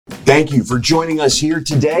Thank you for joining us here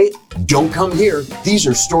today. Don't come here. These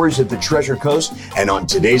are stories of the Treasure Coast. And on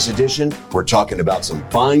today's edition, we're talking about some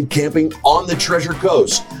fine camping on the Treasure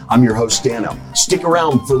Coast. I'm your host, Dano. Stick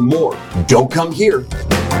around for more. Don't come here.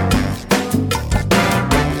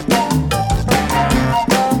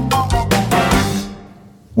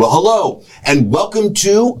 Well, hello, and welcome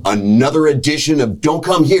to another edition of Don't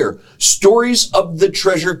Come Here, Stories of the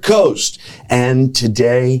Treasure Coast. And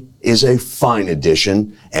today is a fine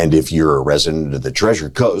edition. And if you're a resident of the Treasure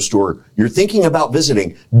Coast or you're thinking about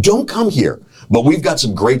visiting, don't come here. But we've got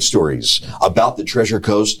some great stories about the Treasure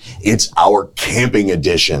Coast. It's our camping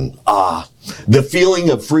edition. The feeling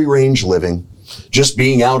of free-range living. Just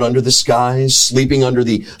being out under the skies, sleeping under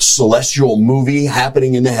the celestial movie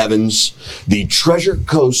happening in the heavens. The Treasure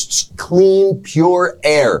Coast's clean, pure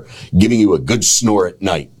air, giving you a good snore at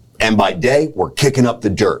night. And by day, we're kicking up the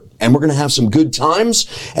dirt. And we're going to have some good times.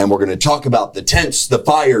 And we're going to talk about the tents, the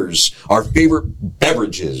fires, our favorite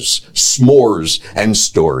beverages, s'mores, and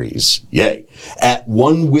stories. Yay. At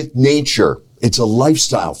one with nature. It's a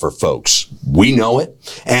lifestyle for folks. We know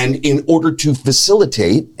it. And in order to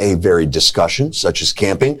facilitate a varied discussion, such as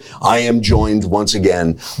camping, I am joined once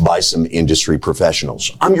again by some industry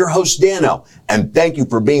professionals. I'm your host, Dano, and thank you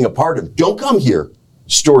for being a part of Don't Come Here,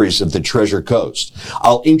 Stories of the Treasure Coast.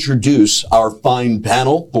 I'll introduce our fine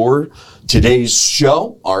panel for today's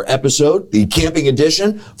show, our episode, the camping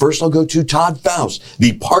edition. First, I'll go to Todd Faust,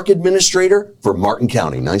 the park administrator for Martin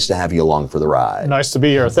County. Nice to have you along for the ride. Nice to be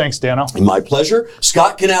here. Thanks, Dano. My pleasure.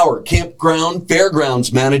 Scott Knauer, campground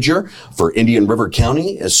fairgrounds manager for Indian River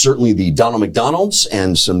County, is certainly the Donald McDonald's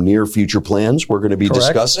and some near future plans we're going to be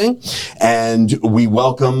discussing. And we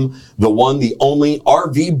welcome the one, the only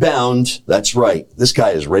RV bound. That's right. This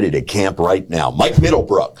guy is ready to camp right now. Mike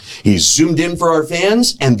Middlebrook. He's zoomed in for our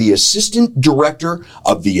fans and the assistant director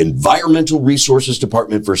of the Environmental Resources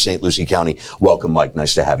Department for St. Lucie County. Welcome, Mike.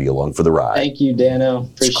 Nice to have you along for the ride. Thank you, Dano.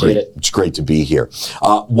 Appreciate it. It's great to be here.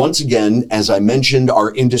 Once again, as I mentioned,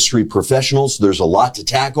 our industry professionals, there's a lot to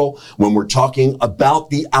tackle when we're talking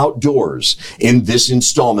about the outdoors in this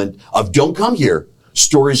installment of Don't Come Here,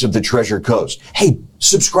 Stories of the Treasure Coast. Hey,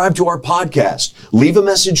 subscribe to our podcast. Leave a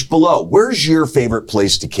message below. Where's your favorite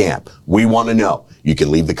place to camp? We want to know. You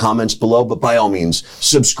can leave the comments below, but by all means,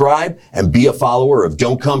 subscribe and be a follower of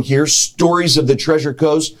Don't Come Here, Stories of the Treasure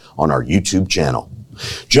Coast on our YouTube channel.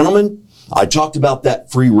 Gentlemen, I talked about that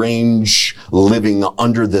free-range living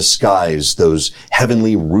under the skies, those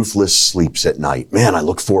heavenly roofless sleeps at night. Man, I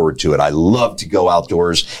look forward to it. I love to go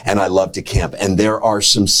outdoors and I love to camp. And there are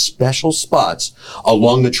some special spots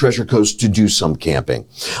along the Treasure Coast to do some camping.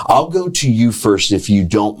 I'll go to you first if you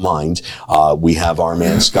don't mind. We have our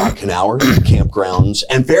man Scott Knauer, campgrounds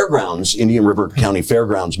and fairgrounds, Indian River County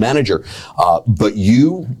Fairgrounds manager. But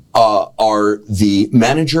you are the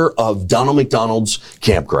manager of Donald McDonald's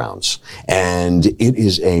Campgrounds. And it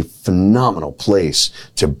is a phenomenal place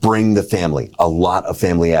to bring the family. A lot of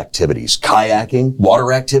family activities. Kayaking,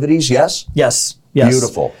 water activities, yes? Yes.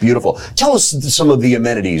 Beautiful, beautiful. Tell us some of the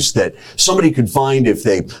amenities that somebody could find if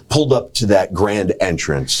they pulled up to that grand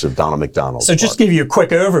entrance of Donald McDonald's. So just to give you a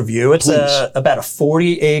quick overview, it's about a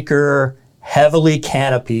 40-acre, heavily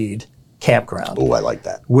canopied campground. Oh, I like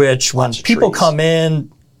that. Which when people come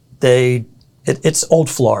in, it's old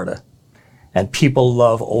Florida. And people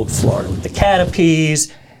love old Florida with the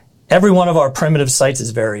canopies. Every one of our primitive sites is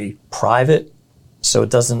very private, so it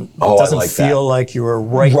doesn't feel like you were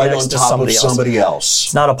right next on to top of somebody else.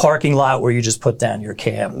 It's not a parking lot where you just put down your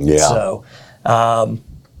camp. Yeah. So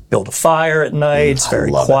build a fire at night. It's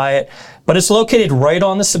very quiet. But it's located right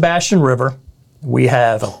on the Sebastian River. We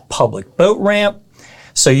have a public boat ramp,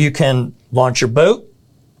 so you can launch your boat,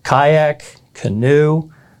 kayak,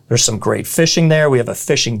 canoe. There's some great fishing there. We have a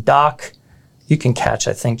fishing dock. You can catch,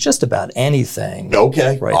 I think, just about anything.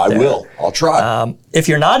 Okay, right I there. will. I'll try. If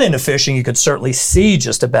you're not into fishing, you could certainly see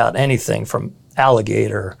just about anything from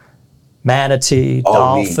alligator, manatee,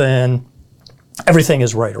 dolphin. Neat. Everything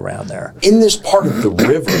is right around there. In this part of the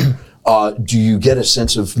river, do you get a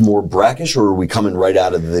sense of more brackish, or are we coming right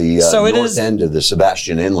out of the north end of the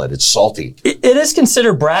Sebastian Inlet? It's salty. It is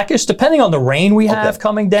considered brackish. Depending on the rain we have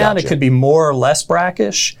coming down, Gotcha. It could be more or less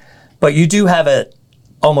brackish. But you do have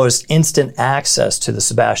almost instant access to the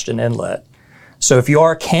Sebastian Inlet. So if you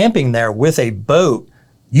are camping there with a boat,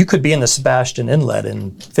 you could be in the Sebastian Inlet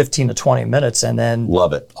in 15 to 20 minutes and then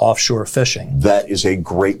love it. Offshore fishing. That is a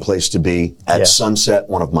great place to be at sunset.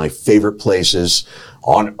 One of my favorite places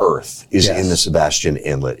on earth is in the Sebastian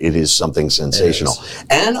Inlet. It is something sensational.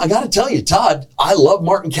 And I got to tell you, Todd, I love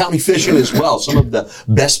Martin County fishing as well. Some of the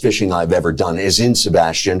best fishing I've ever done is in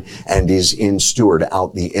Sebastian and is in Stewart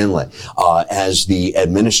out the inlet. As the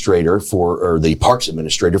the parks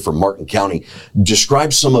administrator for Martin County,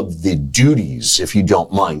 describe some of the duties, if you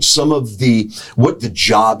don't mind, some of what the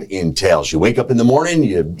job entails. You wake up in the morning,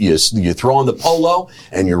 you throw on the polo,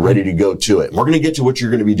 and you're ready to go to it. And we're going to get to what you're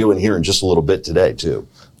going to be doing here in just a little bit today, too.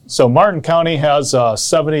 So Martin County has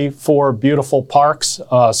 74 beautiful parks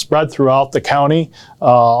spread throughout the county,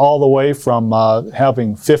 all the way from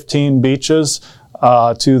having 15 beaches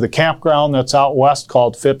to the campground that's out west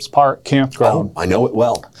called Phipps Park Campground. Oh, I know it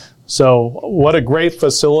well. So what a great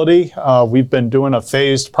facility. We've been doing a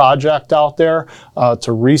phased project out there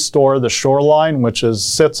to restore the shoreline, which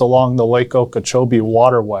sits along the Lake Okeechobee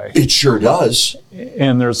waterway. It sure does.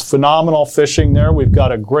 And there's phenomenal fishing there. We've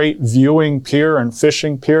got a great viewing pier and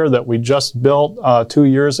fishing pier that we just built 2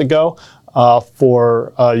 years ago.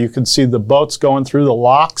 You can see the boats going through the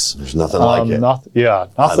locks. There's nothing like it.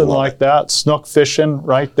 Nothing like that. Snook fishing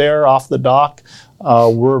right there off the dock.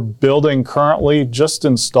 We're building currently, just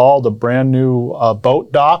installed a brand new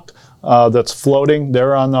boat dock that's floating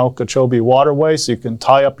there on the Okeechobee waterway, so you can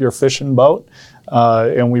tie up your fishing boat.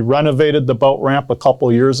 And we renovated the boat ramp a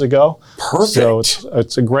couple years ago. Perfect. So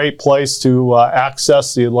it's a great place to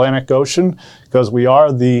access the Atlantic Ocean because we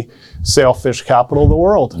are the sailfish capital of the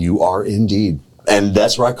world. You are indeed. And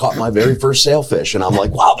that's where I caught my very first sailfish. And I'm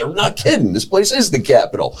like, wow, they're not kidding. This place is the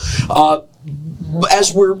capital.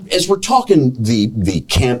 As we're talking the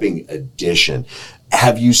camping edition,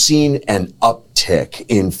 have you seen an uptick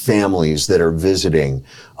in families that are visiting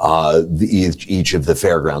each of the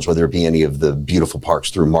fairgrounds, whether it be any of the beautiful parks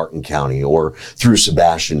through Martin County or through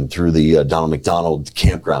Sebastian, through the Donald McDonald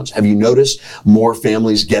campgrounds? Have you noticed more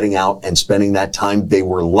families getting out and spending that time? They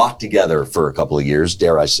were locked together for a couple of years,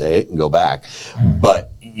 dare I say it, and go back.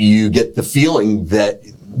 But you get the feeling that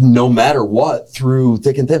no matter what, through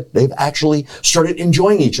thick and thin, they've actually started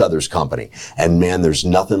enjoying each other's company. And man, there's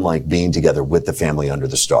nothing like being together with the family under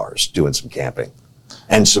the stars, doing some camping.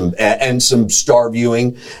 And some star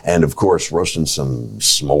viewing, and of course, roasting some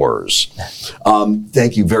s'mores.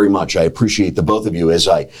 Thank you very much. I appreciate the both of you. As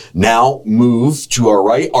I now move to our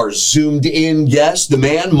right, our zoomed in guest, the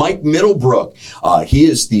man, Mike Middlebrook. He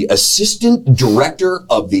is the Assistant Director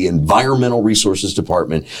of the Environmental Resources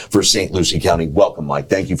Department for St. Lucie County. Welcome, Mike.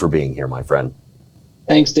 Thank you for being here, my friend.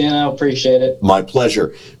 Thanks, Dan. I appreciate it. My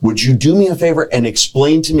pleasure. Would you do me a favor and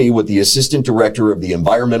explain to me what the Assistant Director of the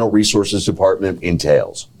Environmental Resources Department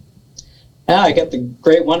entails? Yeah, I got the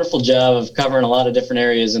great, wonderful job of covering a lot of different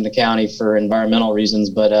areas in the county for environmental reasons.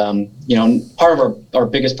 But, part of our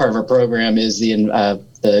biggest part of our program is the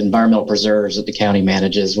environmental preserves that the county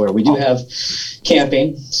manages, where we do have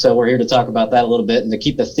camping. So we're here to talk about that a little bit and to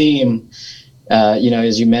keep the theme.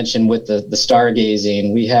 As you mentioned with the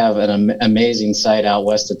stargazing, we have an amazing site out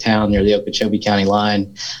west of town near the Okeechobee County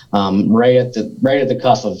line, right at the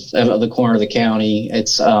cuff of the corner of the county.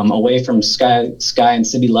 It's away from sky and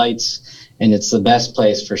city lights, and it's the best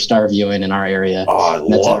place for star viewing in our area. Oh, I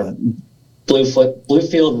love it.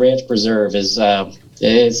 Bluefield Ranch Preserve is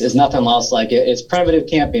nothing else like it. It's primitive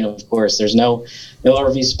camping, of course. There's no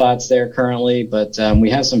RV spots there currently, but we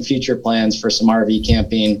have some future plans for some RV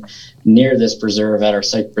camping near this preserve at our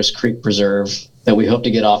Cypress Creek Preserve that we hope to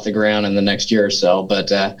get off the ground in the next year or so.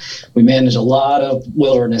 But we manage a lot of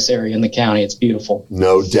wilderness area in the county. It's beautiful.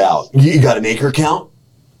 No doubt. You got an acre count?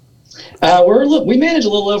 We manage a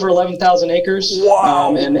little over 11,000 acres.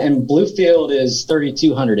 Wow. And Bluefield is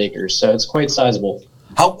 3,200 acres, so it's quite sizable.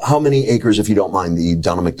 How many acres, if you don't mind, the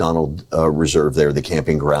Donald McDonald Reserve there, the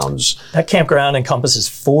camping grounds? That campground encompasses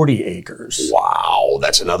 40 acres. Wow,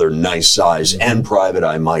 that's another nice size, and private,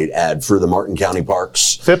 I might add, for the Martin County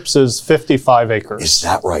parks. Phipps is 55 acres. Is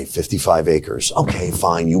that right? 55 acres. Okay,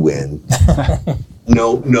 fine, you win.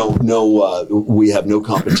 No, we have no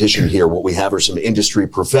competition here. What we have are some industry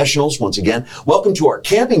professionals. Once again, welcome to our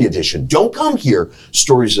camping edition. Don't come here,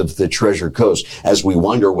 Stories of the Treasure Coast, as we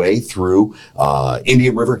wind our way through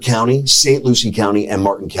Indian River County, St. Lucie County, and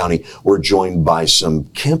Martin County. We're joined by some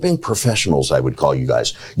camping professionals, I would call you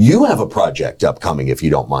guys. You have a project upcoming, if you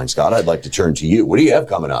don't mind, Scott. I'd like to turn to you. What do you have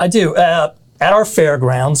coming up? I do. At our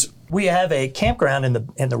fairgrounds, we have a campground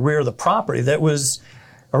in the rear of the property that was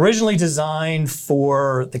originally designed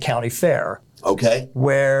for the county fair. Okay.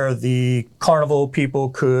 Where the carnival people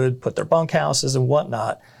could put their bunkhouses and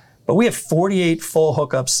whatnot. But we have 48 full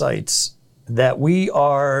hookup sites that we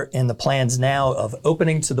are in the plans now of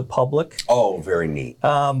opening to the public. Oh, very neat.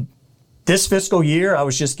 This fiscal year, I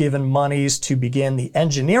was just given monies to begin the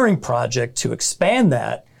engineering project to expand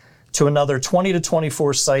that to another 20 to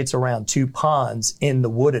 24 sites around 2 ponds in the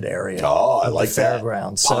wooded area. Oh, I like the that.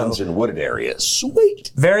 Fairgrounds. Ponds and wooded areas.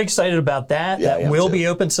 Sweet. Very excited about that. Yeah, That will be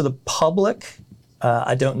open to the public.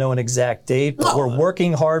 I don't know an exact date, but we're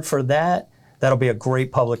working hard for that. That'll be a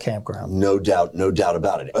great public campground. No doubt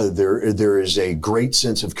about it. There is a great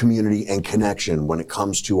sense of community and connection when it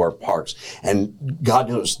comes to our parks. And God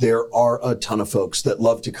knows there are a ton of folks that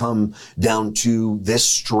love to come down to this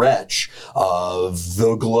stretch of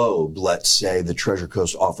the globe. Let's say the Treasure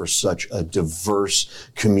Coast offers such a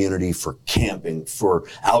diverse community for camping, for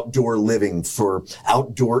outdoor living, for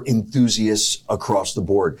outdoor enthusiasts across the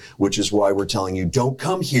board, which is why we're telling you, don't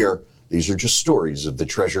come here. These are just stories of the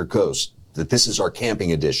Treasure Coast. That this is our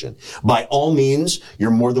camping edition. By all means,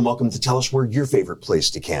 you're more than welcome to tell us where your favorite place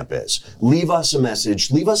to camp is. Leave us a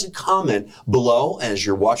message, leave us a comment below as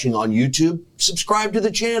you're watching on YouTube. Subscribe to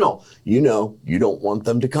the channel. You know, you don't want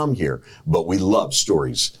them to come here, but we love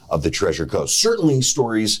stories of the Treasure Coast. Certainly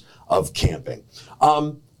stories of camping.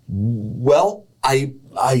 Well,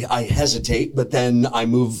 I hesitate, but then I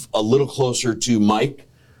move a little closer to Mike,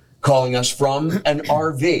 calling us from an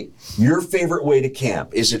RV. Your favorite way to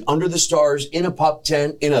camp? Is it under the stars, in a pup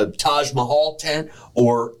tent, in a Taj Mahal tent,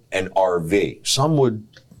 or an RV? Some would,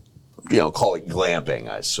 call it glamping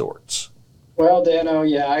as sorts. Well, Dano,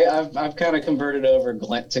 yeah, I've kind of converted over to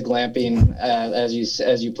glamping, as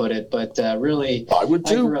you put it. But really, I would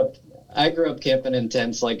too. I grew up camping in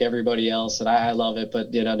tents like everybody else, and I love it.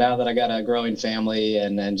 But now that I got a growing family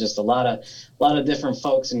and just a lot of different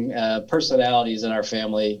folks and personalities in our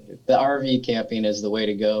family, the RV camping is the way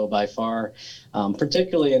to go by far.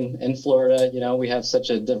 Particularly in Florida, we have such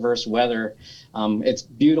a diverse weather. It's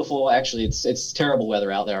beautiful. Actually, it's terrible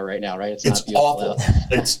weather out there right now, right? It's not beautiful awful. out.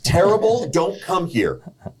 It's terrible. Don't come here.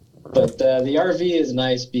 But the RV is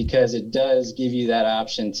nice because it does give you that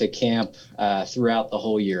option to camp throughout the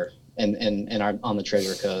whole year. On the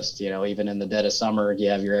Treasure Coast, even in the dead of summer, you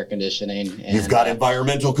have your air conditioning. And, you've got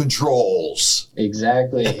environmental controls.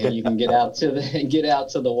 Exactly, and you can get out to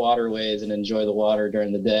the waterways and enjoy the water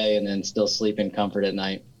during the day, and then still sleep in comfort at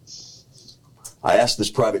night. I asked this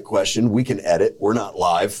private question. We can edit. We're not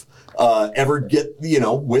live. Ever get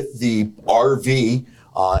with the RV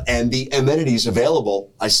and the amenities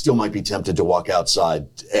available? I still might be tempted to walk outside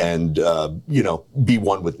and be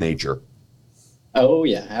one with nature. Oh,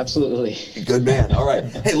 yeah, absolutely. Good man. All right.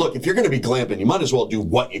 Hey, look, if you're going to be glamping, you might as well do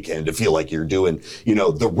what you can to feel like you're doing,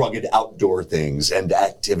 the rugged outdoor things and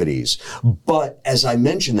activities. But as I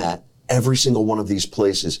mentioned that, every single one of these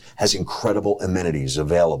places has incredible amenities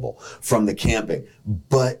available from the camping,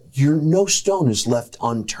 but no stone is left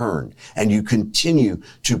unturned, and you continue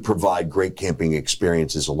to provide great camping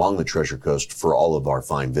experiences along the Treasure Coast for all of our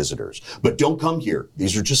fine visitors. But don't come here.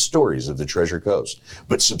 These are just stories of the Treasure Coast.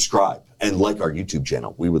 But subscribe and like our YouTube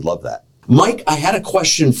channel. We would love that. Mike, I had a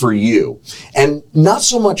question for you, and not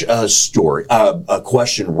so much a story, a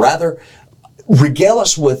question, rather regale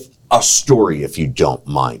us with a story if you don't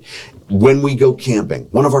mind. When we go camping,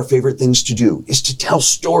 one of our favorite things to do is to tell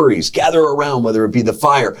stories, gather around, whether it be the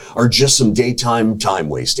fire or just some daytime time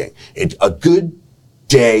wasting. A good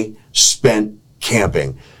day spent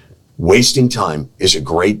camping, wasting time, is a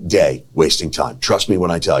great day wasting time. Trust me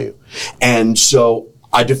when I tell you. And so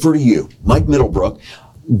I defer to you, Mike Middlebrook.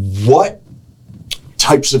 What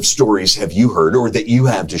types of stories have you heard or that you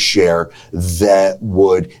have to share that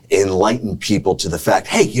would enlighten people to the fact,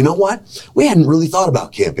 hey, you know what? We hadn't really thought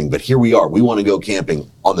about camping, but here we are. We want to go camping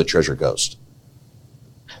on the Treasure Coast.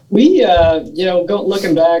 We,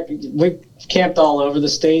 looking back, we camped all over the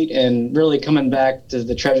state, and really coming back to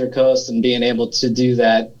the Treasure Coast and being able to do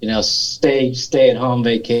that, stay at home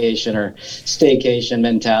vacation or staycation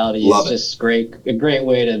mentality is just a great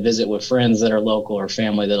way to visit with friends that are local or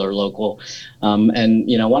family that are local.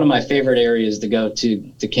 One of my favorite areas to go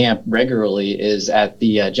to camp regularly is at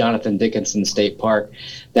the Jonathan Dickinson State Park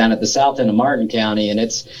down at the south end of Martin County, and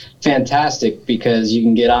it's fantastic because you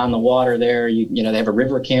can get on the water there. They have a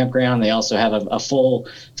river campground. They also have a full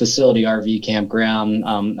facility RV campground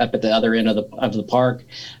up at the other end of the park.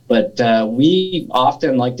 But we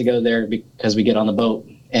often like to go there because we get on the boat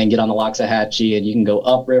and get on the Loxahatchee, and you can go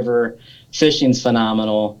upriver. Fishing's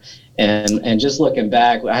phenomenal. And just looking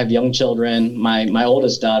back, I have young children. My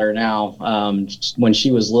oldest daughter now, when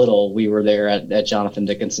she was little, we were there at Jonathan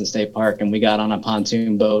Dickinson State Park, and we got on a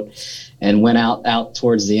pontoon boat and went out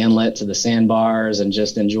towards the inlet to the sandbars and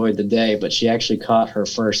just enjoyed the day. But she actually caught her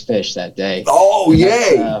first fish that day. Oh,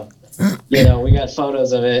 yay! we got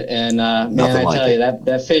photos of it, and man, I tell you,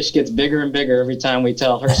 that fish gets bigger and bigger every time we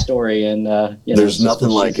tell her story. And there's nothing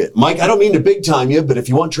like it. Mike, I don't mean to big time you, but if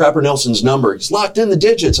you want Trapper Nelson's number, he's locked in the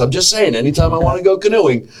digits. I'm just saying, anytime I want to go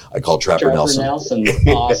canoeing, I call Trapper Nelson.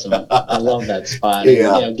 Awesome. I love that spot.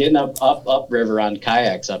 Yeah. Getting up river on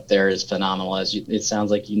kayaks up there is phenomenal, it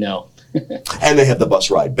sounds like And they have the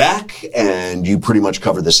bus ride back, and you pretty much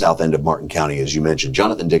cover the south end of Martin County, as you mentioned.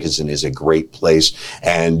 Jonathan Dickinson is a great place,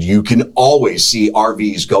 and you can always see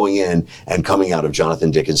RVs going in and coming out of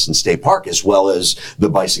Jonathan Dickinson State Park, as well as the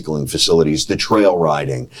bicycling facilities, the trail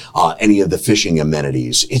riding, any of the fishing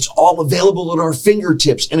amenities. It's all available at our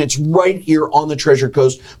fingertips, and it's right here on the Treasure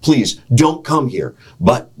Coast. Please don't come here,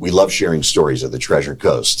 but we love sharing stories of the Treasure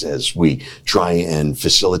Coast as we try and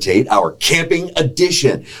facilitate our camping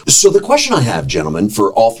edition. So the question I have, gentlemen,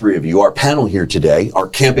 for all three of you, our panel here today, our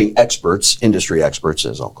camping experts, industry experts,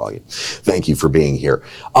 as I'll call you. Thank you for being here.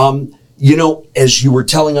 As you were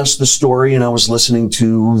telling us the story and I was listening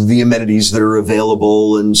to the amenities that are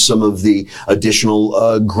available and some of the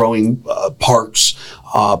additional growing parks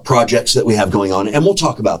projects that we have going on, and we'll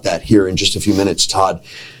talk about that here in just a few minutes, Todd.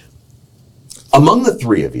 Among the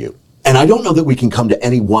three of you, and I don't know that we can come to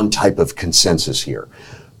any one type of consensus here,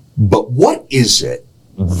 but what is it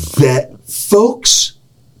that folks,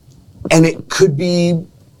 and it could be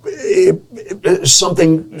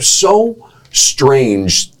something so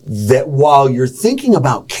strange that while you're thinking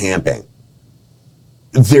about camping,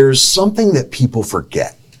 there's something that people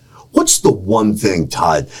forget. What's the one thing,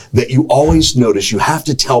 Todd, that you always notice you have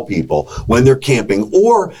to tell people when they're camping,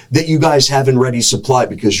 or that you guys have in ready supply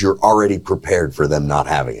because you're already prepared for them not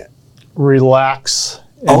having it? Relax.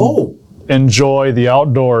 Enjoy the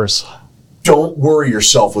outdoors. Don't worry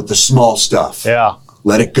yourself with the small stuff. Yeah.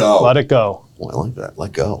 Let it go. Let it go. Well, I like that.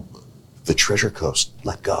 Let go. The Treasure Coast.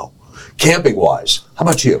 Let go. Camping wise, how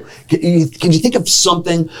about you? Can you think of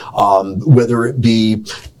something, whether it be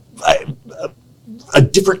a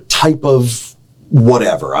different type of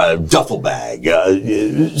whatever, a duffel bag,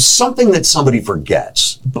 something that somebody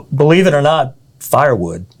forgets? Believe it or not,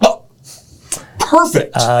 firewood. Oh,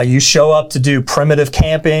 perfect. You show up to do primitive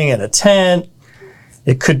camping in a tent.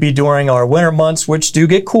 It could be during our winter months, which do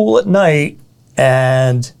get cool at night,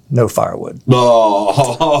 and no firewood.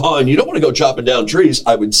 Oh, and you don't want to go chopping down trees,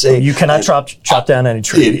 I would say. You cannot chop down any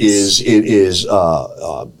trees. It is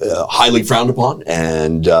highly frowned upon,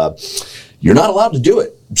 and you're not allowed to do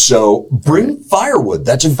it. So bring firewood.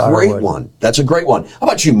 That's a great one. That's a great one. How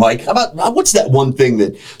about you, Mike? What's that one thing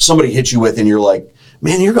that somebody hits you with and you're like,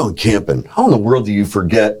 man, you're going camping. How in the world do you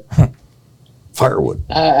forget firewood?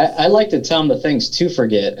 I like to tell them the things to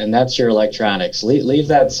forget, and that's your electronics. Leave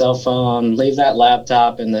that cell phone, leave that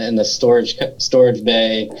laptop in the storage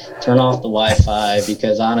bay, turn off the Wi-Fi,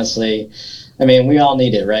 because honestly, I mean, we all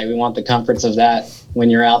need it, right? We want the comforts of that when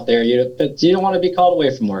you're out there, but you don't want to be called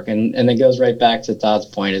away from work. And it goes right back to Todd's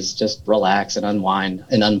point, is just relax and unwind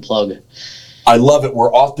and unplug. I love it.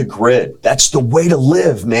 We're off the grid. That's the way to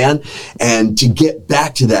live, man. And to get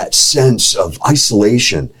back to that sense of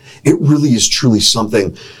isolation, it really is truly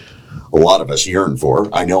something a lot of us yearn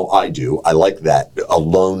for. I know I do. I like that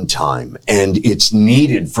alone time, and it's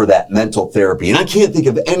needed for that mental therapy. And I can't think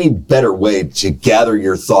of any better way to gather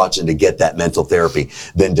your thoughts and to get that mental therapy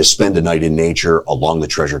than to spend a night in nature along the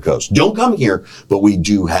Treasure Coast. Don't come here, but we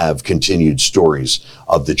do have continued stories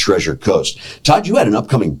of the Treasure Coast. Todd, you had an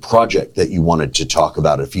upcoming project that you wanted to talk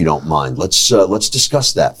about, if you don't mind. Let's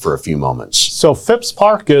discuss that for a few moments. So Phipps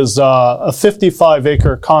Park is a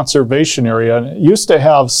 55-acre conservation area, and it used to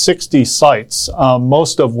have 60 sites,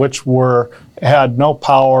 most of which had no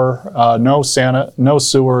power, no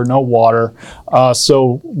sewer, no water.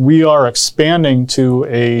 So we are expanding to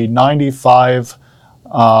a 95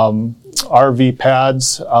 RV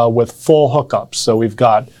pads with full hookups.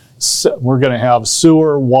 So we're going to have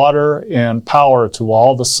sewer, water, and power to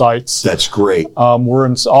all the sites. That's great.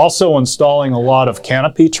 We're also installing a lot of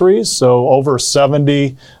canopy trees. So over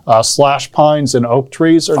 70 slash pines and oak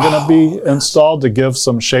trees are going to be installed to give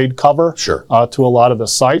some shade cover to a lot of the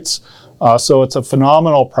sites. So it's a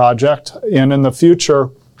phenomenal project. And in the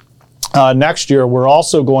future, next year, we're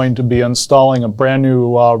also going to be installing a brand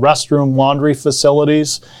new restroom, laundry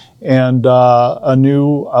facilities, and a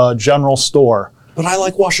new general store. But I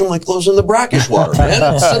like washing my clothes in the brackish water,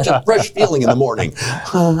 man. It's such a fresh feeling in the morning.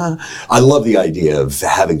 I love the idea of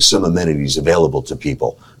having some amenities available to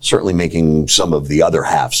people, certainly making some of the other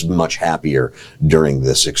halves much happier during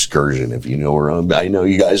this excursion. If you know, I know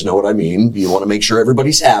you guys know what I mean. You want to make sure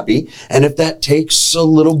everybody's happy. And if that takes a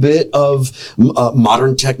little bit of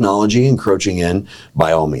modern technology encroaching in,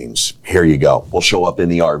 by all means, here you go. We'll show up in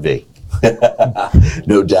the RV.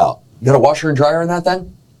 No doubt. You got a washer and dryer in that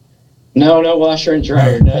thing? No washer and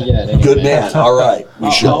dryer, not yet. Anyway. Good man. All right.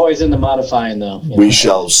 I'm always into modifying, though. We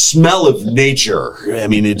shall smell of nature. I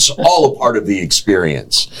mean, it's all a part of the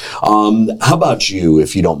experience. How about you,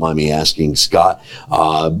 if you don't mind me asking, Scott?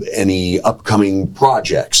 Any upcoming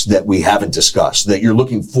projects that we haven't discussed that you're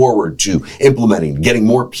looking forward to implementing, getting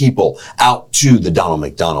more people out to the Donald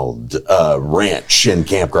McDonald Ranch and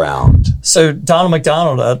Campground? So Donald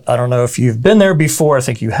McDonald, I don't know if you've been there before. I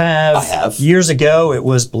think you have. I have. Years ago, it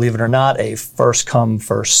was, believe it or not, a first come,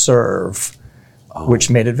 first serve, which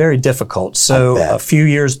made it very difficult. So a few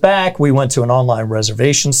years back, we went to an online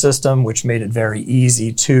reservation system, which made it very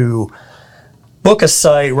easy to book a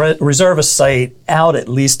site, reserve a site out at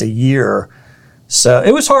least a year. So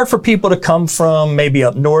it was hard for people to come from maybe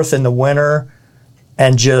up north in the winter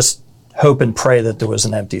and just hope and pray that there was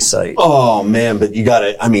an empty site. Oh man, but you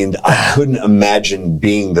gotta, I mean, I couldn't imagine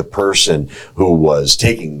being the person who was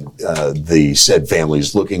taking the said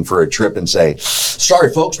families looking for a trip and say,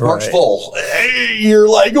 sorry folks, park's full. You're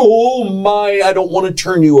like, oh my, I don't want to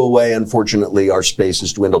turn you away. Unfortunately, our space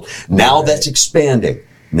has dwindled. Now that's expanding.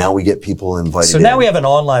 Now we get people invited. So now we have an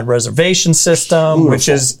online reservation system, which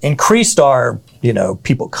has increased our,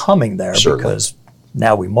 people coming there. Certainly. Because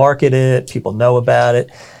now we market it, people know about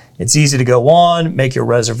it. It's easy to go on, make your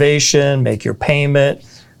reservation, make your payment.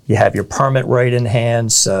 You have your permit right in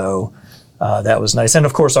hand. So that was nice. And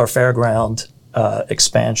of course, our fairground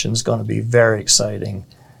expansion is going to be very exciting.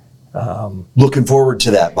 Looking forward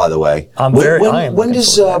to that, by the way. When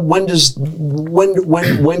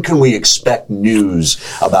can we expect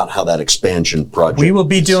news about how that expansion project? We will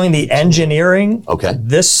be doing the engineering. Okay.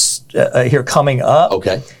 This here coming up.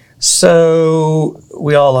 Okay. So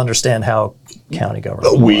we all understand how county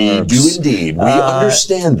government We works. do indeed. We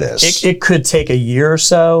understand this. It could take a year or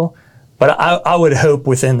so, but I would hope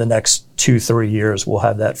within the next 2-3 years we'll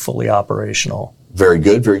have that fully operational. Very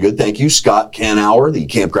good, very good. Thank you, Scott Canauer, the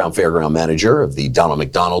Campground Fairground Manager of the Donald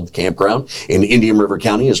McDonald Campground in Indian River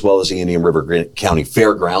County, as well as the Indian River County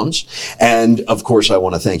Fairgrounds. And, of course, I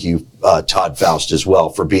want to thank you, Todd Faust, as well,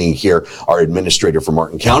 for being here, our administrator for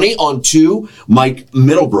Martin County. On to Mike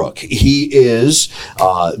Middlebrook. He is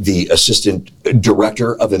the Assistant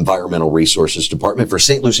Director of Environmental Resources Department for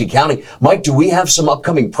St. Lucie County. Mike, do we have some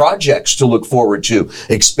upcoming projects to look forward to?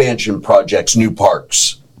 Expansion projects, new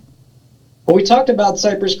parks? Well, we talked about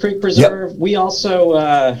Cypress Creek Preserve. Yep. We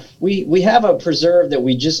also we have a preserve that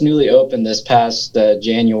we just newly opened this past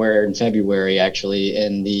January and February, actually,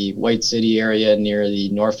 in the White City area near the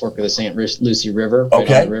North Fork of the St. Lucie River. Right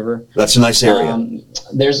Okay, on the river. That's a nice area.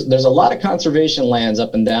 There's a lot of conservation lands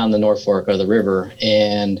up and down the North Fork of the river,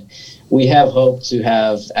 and we have hoped to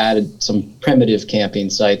have added some primitive camping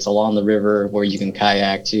sites along the river where you can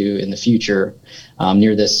kayak to in the future.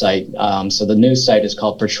 Near this site. So the new site is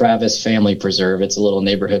called Travis Family Preserve. It's a little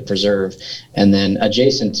neighborhood preserve. And then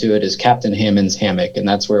adjacent to it is Captain Hammond's Hammock. And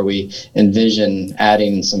that's where we envision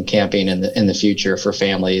adding some camping in the future for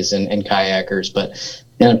families and kayakers, but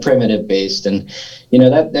in a primitive based. And,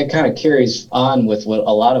 that kind of carries on with a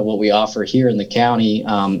lot of what we offer here in the county.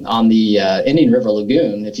 On the Indian River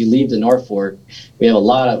Lagoon, if you leave the North Fork, we have a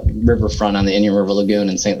lot of riverfront on the Indian River Lagoon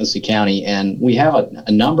in St. Lucie County, and we have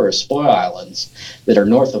a number of spoil islands that are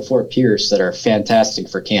north of Fort Pierce that are fantastic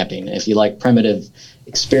for camping. If you like primitive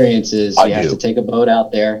experiences, you have to take a boat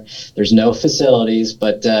out there. There's no facilities,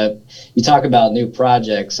 but you talk about new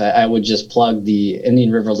projects. I would just plug the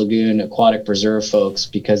Indian River Lagoon Aquatic Preserve folks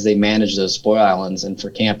because they manage those spoil islands, and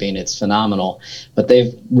for camping, it's phenomenal. But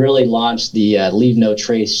they've really launched the Leave No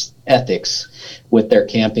Trace ethics with their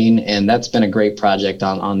camping, and that's been a great project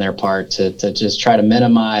on their part to just try to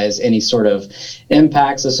minimize any sort of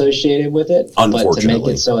impacts associated with it, but to make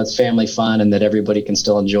it so it's family fun and that everybody can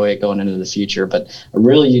still enjoy it going into the future. But a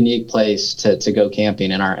really unique place to go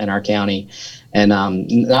camping in our county. And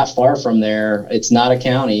not far from there, it's not a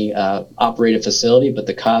county operated facility, but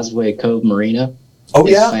the Causeway Cove Marina.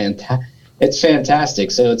 It's fantastic.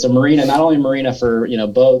 So it's a marina, not only a marina for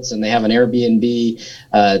boats, and they have an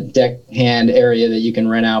Airbnb deckhand area that you can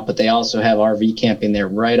rent out, but they also have RV camping there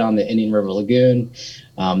right on the Indian River Lagoon.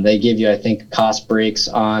 They give you, I think, cost breaks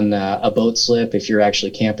on a boat slip if you're actually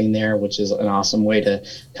camping there, which is an awesome way to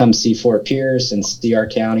come see Fort Pierce and see our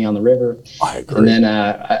county on the river. I agree. And then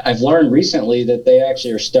I've learned recently that they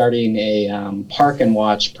actually are starting a park and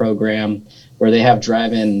watch program where they have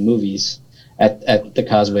drive-in movies at the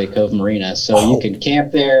Causeway Cove Marina. So you can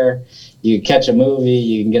camp there, you can catch a movie,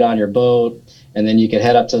 you can get on your boat, and then you can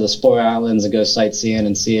head up to the spoil islands and go sightseeing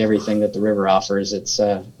and see everything that the river offers. It's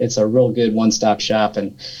a real good one-stop shop,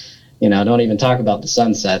 and don't even talk about the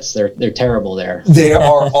sunsets. They're terrible there. They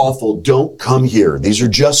are awful. Don't come here. These are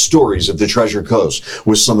just stories of the Treasure Coast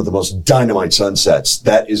with some of the most dynamite sunsets.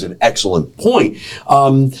 That is an excellent point.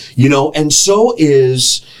 And so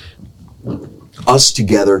is us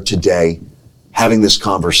together today having this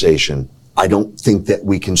conversation. I don't think that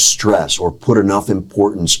we can stress or put enough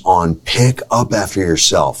importance on pick up after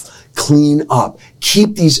yourself. Clean up,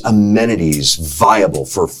 keep these amenities viable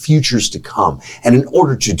for futures to come. And in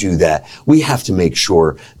order to do that, we have to make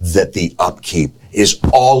sure that the upkeep is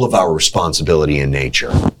all of our responsibility in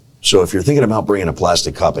nature. So if you're thinking about bringing a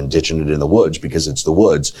plastic cup and ditching it in the woods because it's the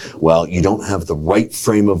woods, well, you don't have the right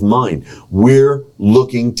frame of mind. We're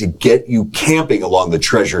looking to get you camping along the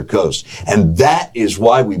Treasure Coast. And that is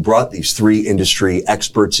why we brought these three industry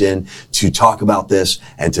experts in to talk about this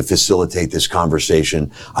and to facilitate this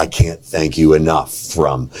conversation. I can't thank you enough.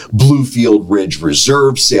 From Bluefield Ridge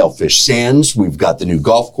Reserve, Sailfish Sands, we've got the new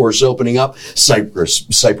golf course opening up,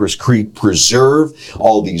 Cypress Creek Preserve,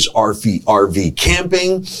 all these RV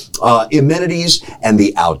camping, amenities, and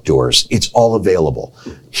the outdoors. It's all available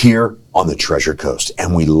here on the Treasure Coast,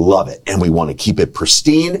 and we love it, and we want to keep it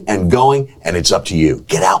pristine and going, and it's up to you.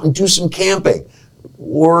 Get out and do some camping,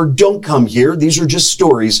 or don't come here. These are just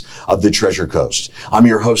stories of the Treasure Coast. I'm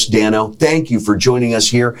your host, Dano. Thank you for joining us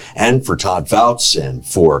here, and for Todd Fouts, and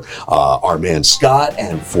for our man Scott,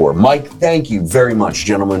 and for Mike. Thank you very much,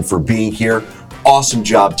 gentlemen, for being here. Awesome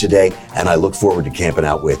job today, and I look forward to camping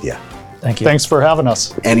out with you. Thank you. Thanks for having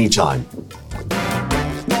us. Anytime.